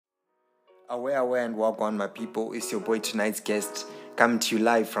Aware and walk on, my people. It's your boy, tonight's guest, coming to you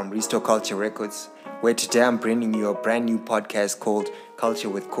live from Restore Culture Records, where today I'm bringing you a brand new podcast called Culture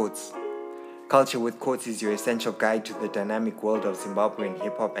with Quotes. Culture with Quotes is your essential guide to the dynamic world of Zimbabwean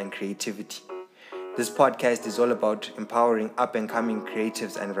hip-hop and creativity. This podcast is all about empowering up-and-coming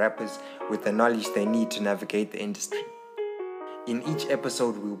creatives and rappers with the knowledge they need to navigate the industry. In each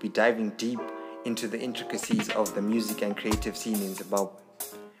episode, we'll be diving deep into the intricacies of the music and creative scene in Zimbabwe.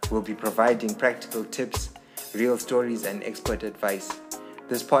 We'll be providing practical tips, real stories, and expert advice.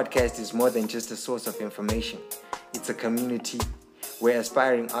 This podcast is more than just a source of information. It's a community where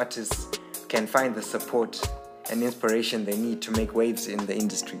aspiring artists can find the support and inspiration they need to make waves in the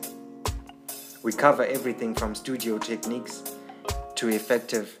industry. We cover everything from studio techniques to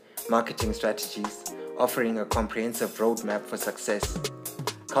effective marketing strategies, offering a comprehensive roadmap for success.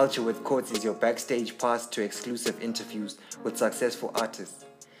 Culture with Quotes is your backstage pass to exclusive interviews with successful artists,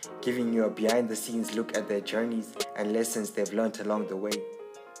 giving you a behind-the-scenes look at their journeys and lessons they've learned along the way.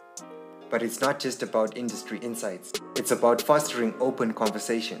 But it's not just about industry insights. It's about fostering open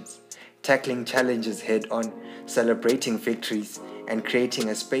conversations, tackling challenges head-on, celebrating victories, and creating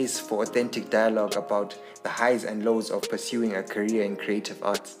a space for authentic dialogue about the highs and lows of pursuing a career in creative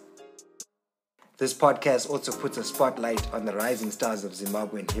arts. This podcast also puts a spotlight on the rising stars of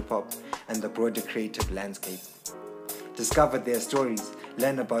Zimbabwean hip-hop and the broader creative landscape. Discover their stories,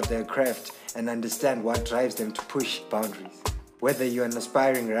 learn about their craft, and understand what drives them to push boundaries. Whether you're an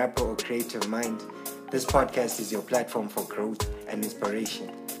aspiring rapper or creative mind, this podcast is your platform for growth and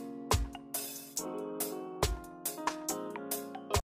inspiration.